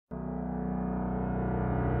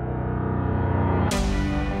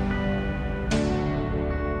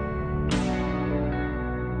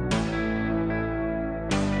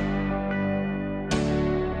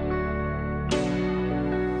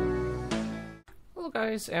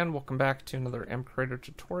Guys, and welcome back to another MCreator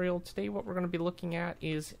tutorial. Today what we're going to be looking at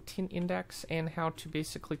is Tint index and how to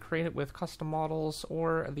basically create it with custom models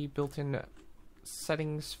or the built-in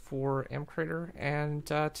settings for MCreator. And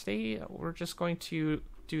today we're just going to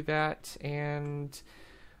do that. And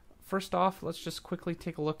first off, let's just quickly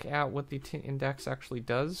take a look at what the Tint index actually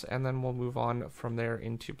does, and then we'll move on from there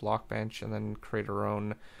into Blockbench and then create our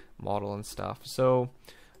own model and stuff. So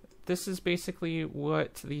this is basically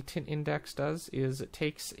what the Tint index does, is it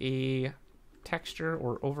takes a texture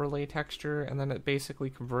or overlay texture and then it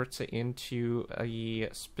basically converts it into a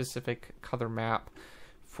specific color map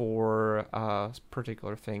for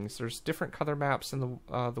particular things. There's different color maps in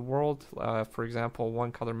the world. For example,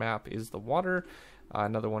 one color map is the water,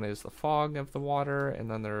 another one is the fog of the water, and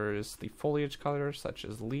then there is the foliage colors such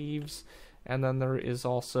as leaves, and then there is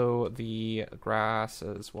also the grass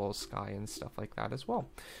as well as sky and stuff like that as well.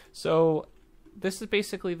 So this is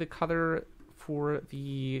basically the color for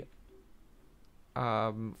the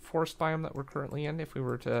forest biome that we're currently in. If we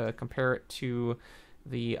were to compare it to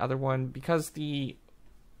the other one, because the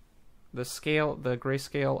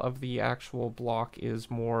grayscale of the actual block has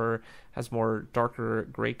more darker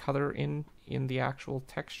gray color in the actual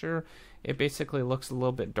texture, it basically looks a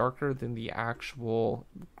little bit darker than the actual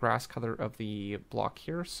grass color of the block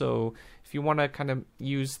here. So if you want to kind of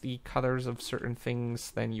use the colors of certain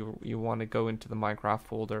things, then you want to go into the Minecraft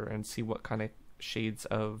folder and see what kind of shades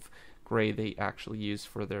of gray they actually use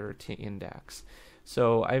for their Tint index.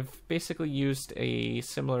 So I've basically used a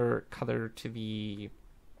similar color to the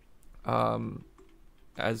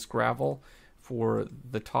as gravel for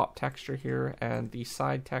the top texture here, and the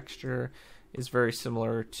side texture is very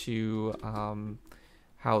similar to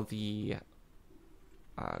how the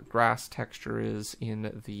grass texture is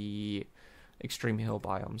in the extreme hill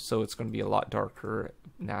biome. So it's going to be a lot darker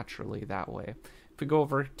naturally that way. If we go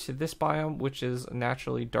over to this biome, which is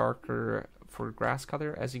naturally darker for grass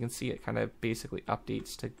color, as you can see, it kind of basically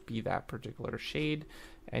updates to be that particular shade,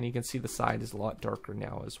 and you can see the side is a lot darker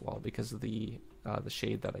now as well because of the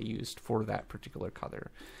shade that I used for that particular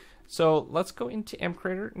color. So let's go into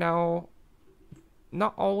MCreator. Now,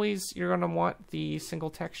 not always you're going to want the single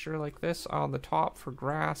texture like this on the top for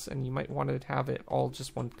grass, and you might want to have it all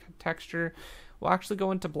just one texture. We'll actually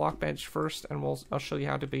go into Blockbench first, and I'll show you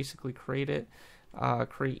how to basically create it.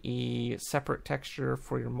 Create a separate texture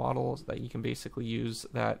for your models that you can basically use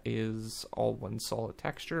that is all one solid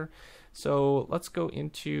texture. So let's go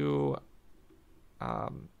into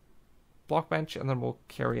Blockbench, and then we'll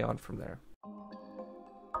carry on from there.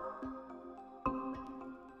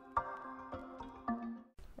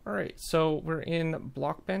 Alright, so we're in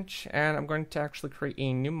Blockbench, and I'm going to actually create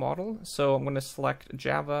a new model. So I'm going to select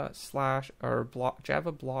Java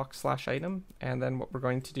block/item, and then what we're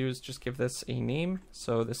going to do is just give this a name.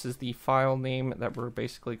 So this is the file name that we're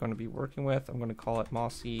basically going to be working with. I'm going to call it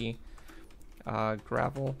mossy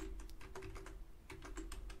gravel,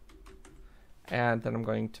 and then I'm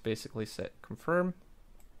going to basically set confirm.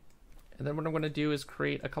 And then what I'm going to do is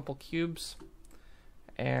create a couple cubes,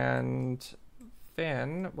 and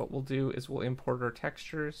then what we'll do is we'll import our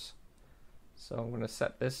textures. So I'm going to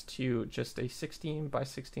set this to just a 16 by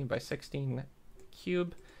 16 by 16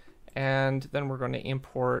 cube, and then we're going to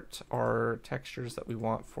import our textures that we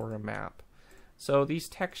want for a map. So these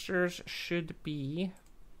textures should be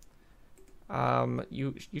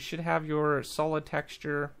you should have your solid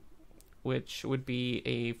texture, which would be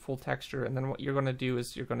a full texture, and then what you're going to do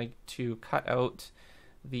is you're going to cut out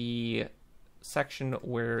the section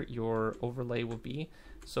where your overlay will be.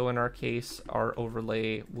 So in our case, our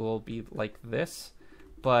overlay will be like this,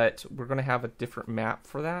 but we're going to have a different map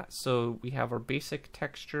for that. So we have our basic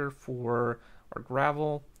texture for our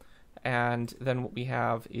gravel, and then what we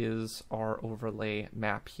have is our overlay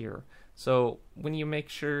map here. So when you make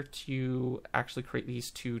sure to actually create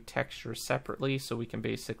these two textures separately, so we can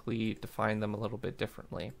basically define them a little bit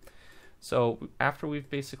differently. So after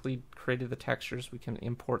we've basically created the textures, we can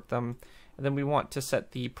import them, and then we want to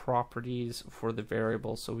set the properties for the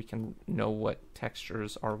variable so we can know what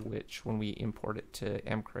textures are which when we import it to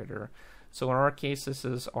MCreator. So in our case, this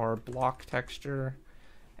is our block texture,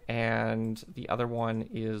 and the other one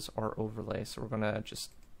is our overlay. So we're going to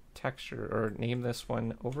just name this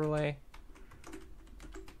one overlay,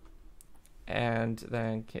 and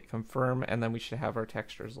then hit confirm, and then we should have our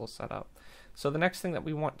textures all set up. So the next thing that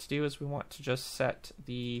we want to do is we want to just set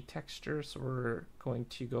the texture. So we're going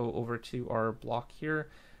to go over to our block here.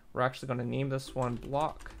 We're actually going to name this one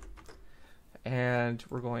block, and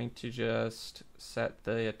we're going to just set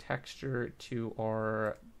the texture to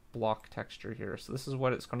our block texture here. So this is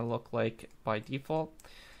what it's going to look like by default,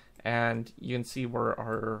 and you can see where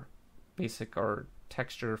our our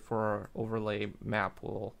texture for our overlay map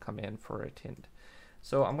will come in for a tint.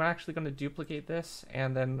 So I'm actually going to duplicate this,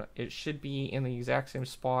 and then it should be in the exact same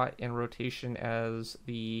spot and rotation as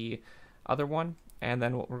the other one. And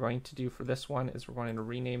then what we're going to do for this one is we're going to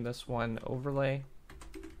rename this one overlay.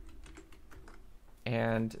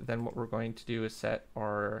 And then what we're going to do is set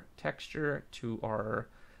our texture to our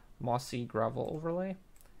mossy gravel overlay.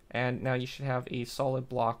 And now you should have a solid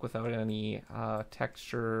block without any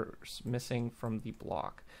textures missing from the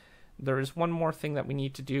block. There is one more thing that we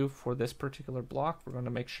need to do for this particular block. We're going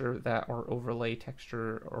to make sure that our overlay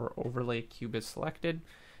texture or overlay cube is selected.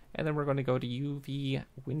 And then we're going to go to UV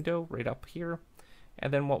window right up here.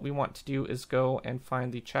 And then what we want to do is go and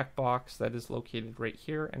find the checkbox that is located right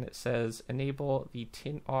here. And it says enable the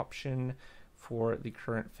tint option for the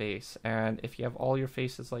current face. And if you have all your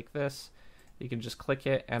faces like this, you can just click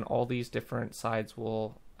it and all these different sides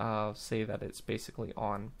will say that it's basically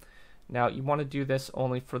on. Now you want to do this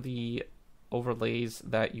only for the overlays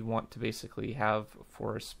that you want to basically have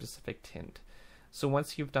for a specific tint. So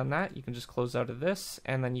once you've done that, you can just close out of this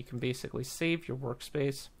and then you can basically save your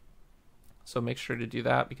workspace. So make sure to do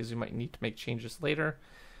that because you might need to make changes later.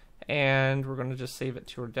 And we're going to just save it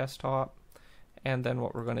to our desktop. And then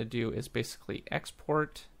what we're going to do is basically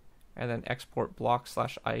export and then export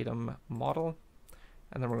block/item model.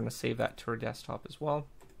 And then we're going to save that to our desktop as well.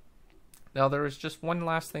 Now there is just one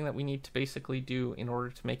last thing that we need to basically do in order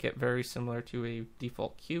to make it very similar to a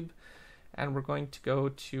default cube. And we're going to go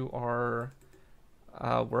to our,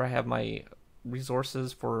 where I have my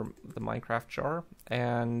resources for the Minecraft jar.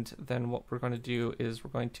 And then what we're going to do is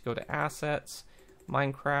we're going to go to Assets,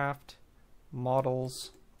 Minecraft,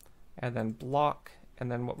 Models, and then Block. And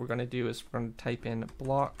then what we're going to do is we're going to type in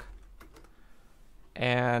block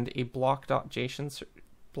and a block.json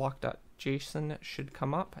should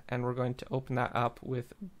come up, and we're going to open that up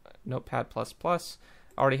with Notepad++. I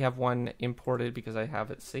already have one imported because I have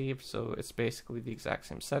it saved, so it's basically the exact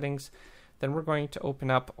same settings. Then we're going to open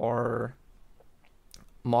up our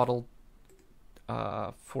model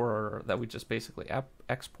that we just basically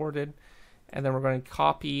exported, and then we're going to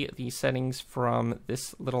copy the settings from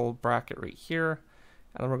this little bracket right here,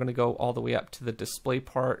 and then we're going to go all the way up to the display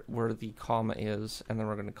part where the comma is, and then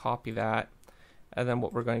we're going to copy that. And then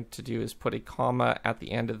what we're going to do is put a comma at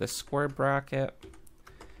the end of the square bracket,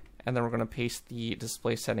 and then we're going to paste the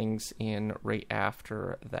display settings in right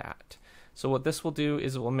after that. So what this will do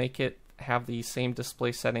is it will make it have the same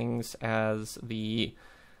display settings as the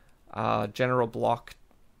general block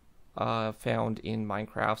found in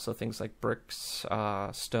Minecraft. So things like bricks,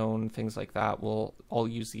 stone, things like that will all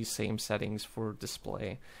use these same settings for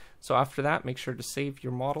display. So after that, make sure to save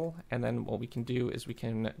your model, and then what we can do is we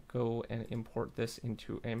can go and import this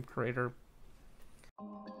into MCreator.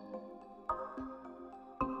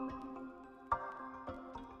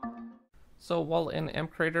 So while in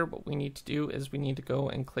MCreator, what we need to do is we need to go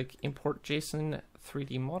and click Import JSON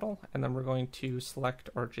 3D Model, and then we're going to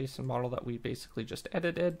select our JSON model that we basically just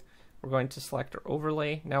edited. We're going to select our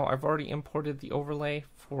overlay. Now I've already imported the overlay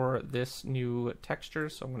for this new texture,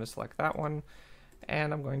 so I'm going to select that one.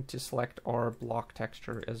 And I'm going to select our block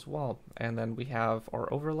texture as well. And then we have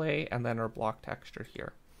our overlay and then our block texture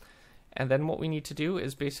here. And then what we need to do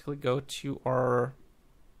is basically go to our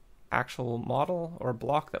actual model or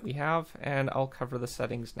block that we have, and I'll cover the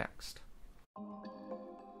settings next.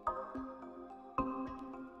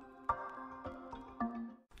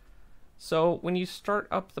 So when you start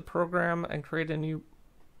up the program and create a new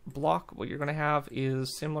block, what you're going to have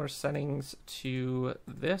is similar settings to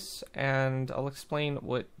this, and I'll explain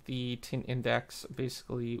what the tint index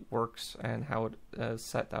basically works and how it is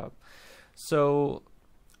set up. So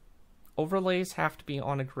overlays have to be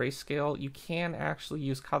on a grayscale. You can actually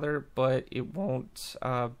use color, but it won't,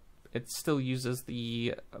 it still uses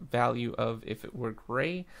the value of if it were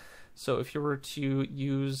gray. So if you were to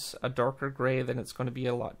use a darker gray, then it's going to be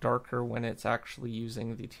a lot darker when it's actually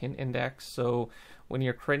using the tint index. So when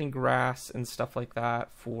you're creating grass and stuff like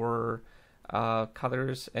that for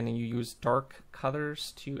colors, and you use dark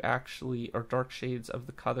colors to actually, or dark shades of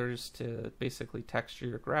the colors to basically texture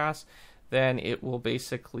your grass, then it will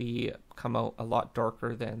basically come out a lot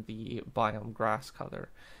darker than the biome grass color.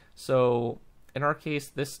 So in our case,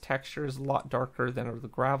 this texture is a lot darker than the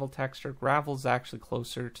gravel texture. Gravel is actually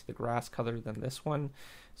closer to the grass color than this one.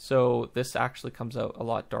 So this actually comes out a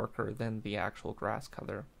lot darker than the actual grass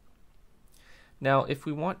color. Now, if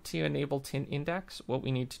we want to enable tint index, what we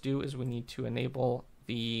need to do is we need to enable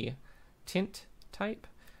the tint type.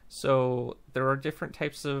 So there are different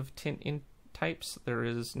types of tint types. There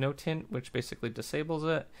is no tint, which basically disables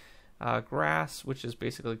it. Grass, which is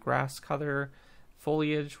basically grass color.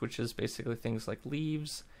 foliage, which is basically things like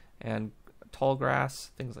leaves and tall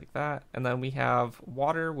grass, things like that. And then we have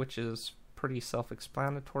water, which is pretty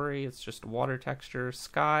self-explanatory. It's just water texture.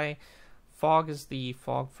 Sky, fog is the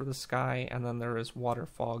fog for the sky, and then there is water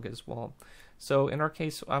fog as well. So in our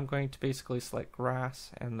case, I'm going to basically select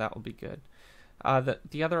grass, and that will be good.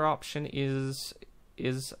 The other option is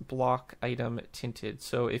block item tinted.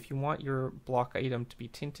 So if you want your block item to be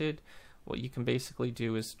tinted, what you can basically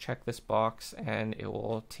do is check this box and it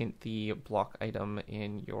will tint the block item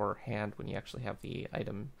in your hand when you actually have the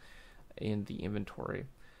item in the inventory.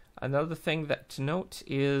 Another thing that to note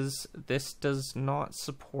is this does not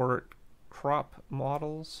support crop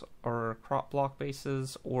models or crop block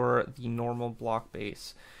bases or the normal block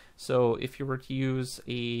base. So if you were to use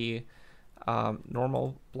a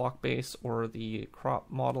normal block base or the crop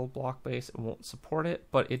model block base, it won't support it,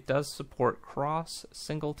 but it does support cross,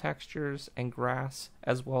 single textures, and grass,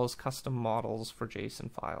 as well as custom models for JSON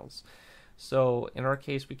files. So in our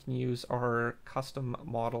case, we can use our custom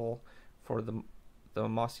model for the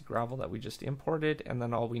mossy gravel that we just imported, and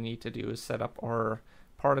then all we need to do is set up our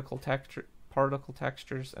particle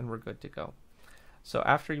textures, and we're good to go. So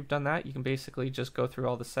after you've done that, you can basically just go through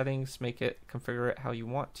all the settings, configure it how you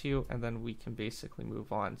want to, and then we can basically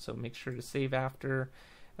move on. So make sure to save after,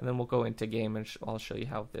 and then we'll go into game and I'll show you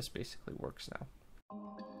how this basically works now.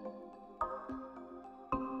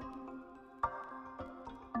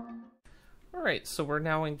 Alright, so we're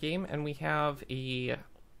now in game and we have a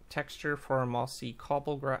texture for our mossy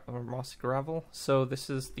mossy gravel. So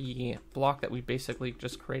this is the block that we basically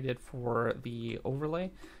just created for the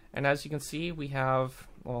overlay. And as you can see, we have,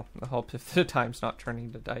 well, I hope if the time's not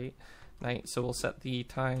turning to night, so we'll set the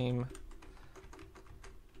time,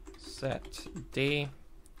 set day,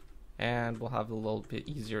 and we'll have a little bit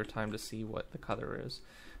easier time to see what the color is.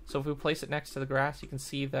 So if we place it next to the grass, you can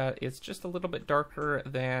see that it's just a little bit darker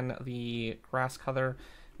than the grass color.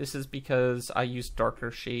 This is because I used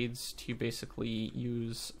darker shades to basically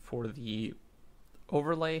use for the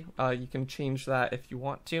overlay. You can change that if you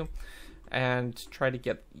want to, and try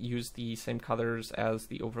to use the same colors as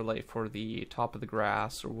the overlay for the top of the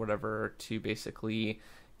grass or whatever to basically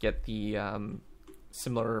get the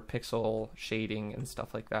similar pixel shading and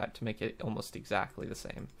stuff like that to make it almost exactly the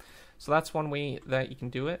same. So that's one way that you can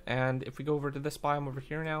do it. And if we go over to this biome over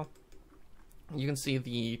here now, you can see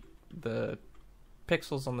the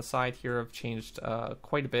pixels on the side here have changed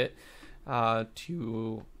quite a bit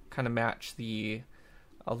to kind of match a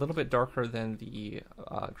little bit darker than the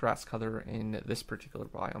grass color in this particular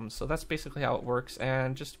biome. So that's basically how it works.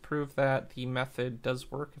 And just to prove that the method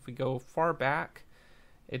does work, if we go far back,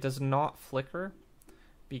 it does not flicker,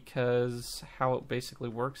 because how it basically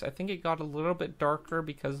works, I think it got a little bit darker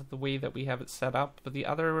because of the way that we have it set up. But the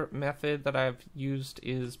other method that I've used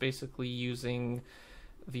is basically using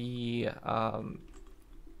the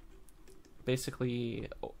basically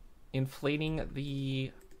inflating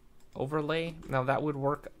the overlay. Now that would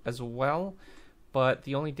work as well, but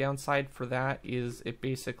the only downside for that is it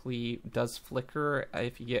basically does flicker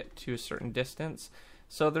if you get to a certain distance.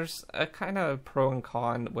 So there's a kind of pro and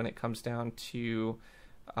con when it comes down to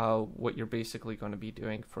what you're basically going to be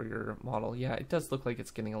doing for your model. Yeah, it does look like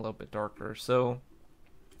it's getting a little bit darker. So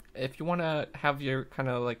if you want to have your kind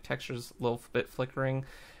of like textures a little bit flickering,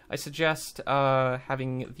 I suggest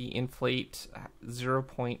having the inflate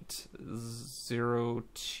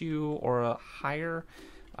 0.02 or higher.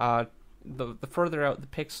 The further out the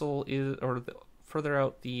pixel is, or the further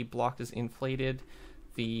out the block is inflated,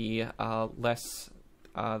 the less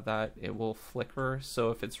that it will flicker.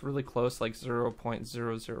 So if it's really close, like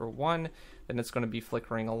 0.001, then it's going to be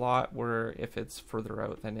flickering a lot, where if it's further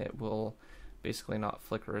out, then it will basically not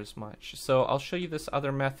flicker as much. So I'll show you this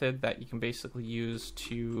other method that you can basically use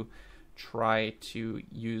to try to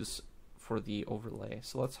use for the overlay.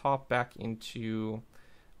 So let's hop back into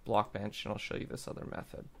Blockbench and I'll show you this other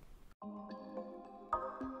method.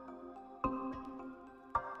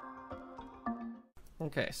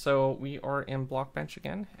 Okay, so we are in Blockbench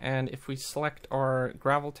again, and if we select our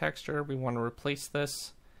gravel texture, we want to replace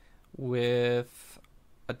this with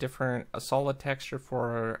a solid texture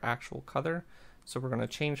for our actual color. So we're going to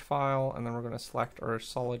change file, and then we're going to select our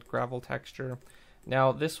solid gravel texture.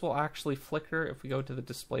 Now this will actually flicker if we go to the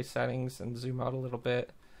display settings and zoom out a little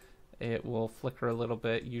bit. It will flicker a little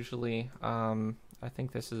bit usually. I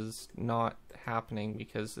think this is not happening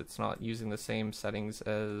because it's not using the same settings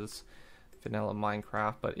as vanilla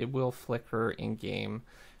Minecraft, but it will flicker in game.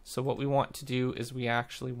 So what we want to do is we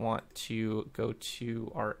actually want to go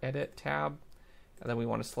to our edit tab, and then we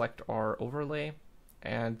want to select our overlay,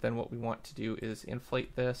 and then what we want to do is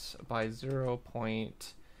inflate this by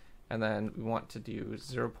 0.02, and then we want to do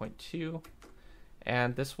 0.2,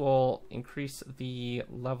 and this will increase the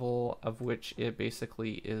level of which it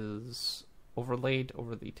basically is overlaid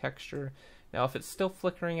over the texture. Now if it's still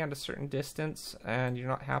flickering at a certain distance and you're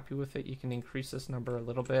not happy with it, you can increase this number a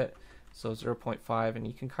little bit, so 0.5, and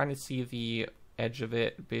you can kind of see the edge of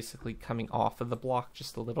it basically coming off of the block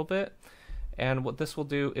just a little bit. And what this will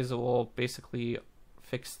do is it will basically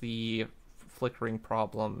fix the flickering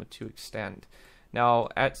problem to extend. Now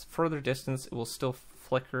at further distance it will still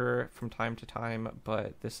flicker from time to time,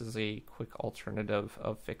 but this is a quick alternative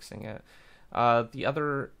of fixing it. The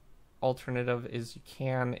other alternative is you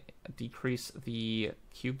can decrease the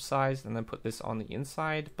cube size and then put this on the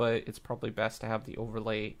inside, but it's probably best to have the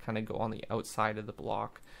overlay kind of go on the outside of the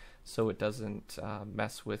block so it doesn't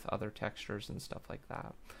mess with other textures and stuff like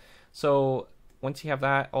that. So once you have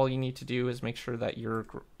that, all you need to do is make sure that your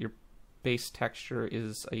base texture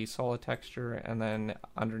is a solid texture, and then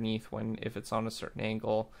underneath, if it's on a certain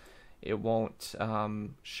angle, it won't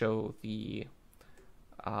show the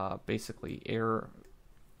basically air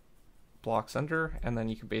blocks under, and then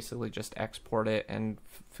you can basically just export it and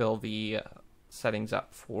fill the settings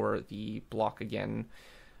up for the block again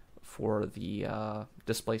for the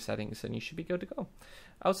display settings, and you should be good to go.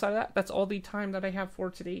 Outside of that, that's all the time that I have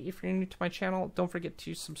for today. If you're new to my channel, don't forget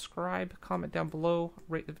to subscribe, comment down below,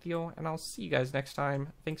 rate the video, and I'll see you guys next time.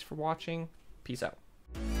 Thanks for watching. Peace out.